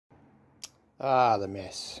Ah, the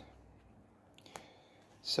mess.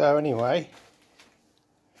 So anyway,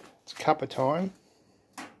 it's cuppa time,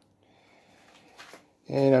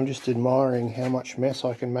 and I'm just admiring how much mess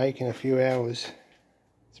I can make in a few hours.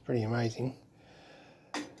 It's pretty amazing.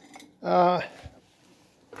 I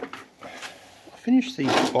finished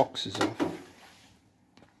these boxes off,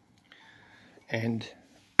 and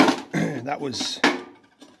that was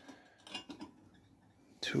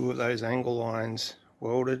 2 of those angle lines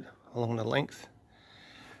welded along the length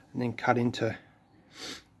and then cut into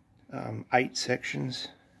 8 sections,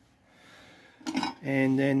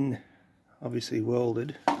 and then obviously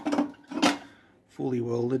welded, fully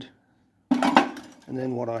welded, and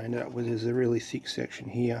then what I ended up with is a really thick section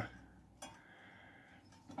here,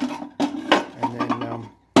 and then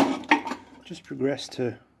just progressed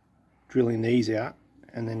to drilling these out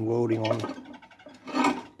and then welding on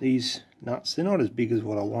these nuts. They're not as big as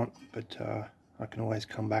what I want, but I can always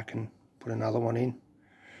come back and put another one in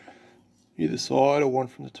either side or one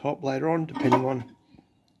from the top later on, depending on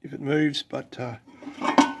if it moves. But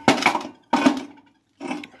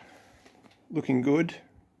looking good.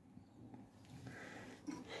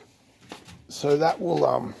 So that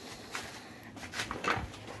will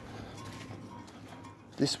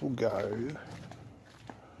this will go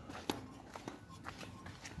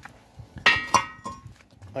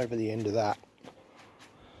over the end of that,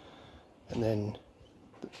 and then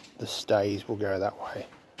the stays will go that way.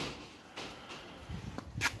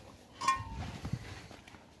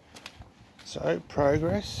 So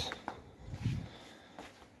progress,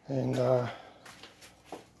 and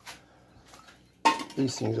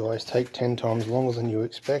these things always take 10 times longer than you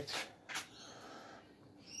expect,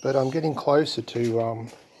 but I'm getting closer to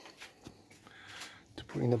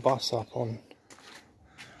putting the bus up on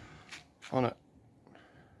it.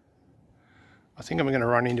 I think I'm going to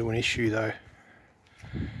run into an issue though.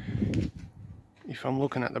 If I'm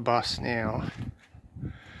looking at the bus now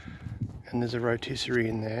and there's a rotisserie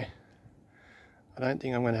in there, I don't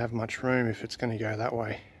think I'm going to have much room if it's going to go that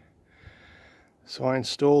way. So I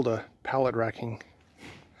installed a pallet racking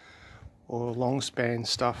or long span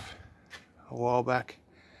stuff a while back,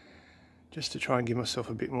 just to try and give myself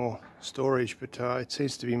a bit more storage, but it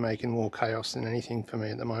seems to be making more chaos than anything for me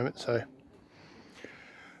at the moment. So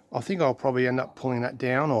I think I'll probably end up pulling that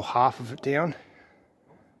down, or half of it down,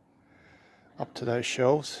 up to those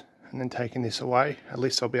shelves, and then taking this away. At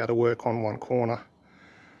least I'll be able to work on one corner.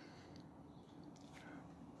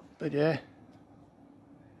 But yeah,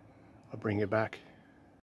 I'll bring it back.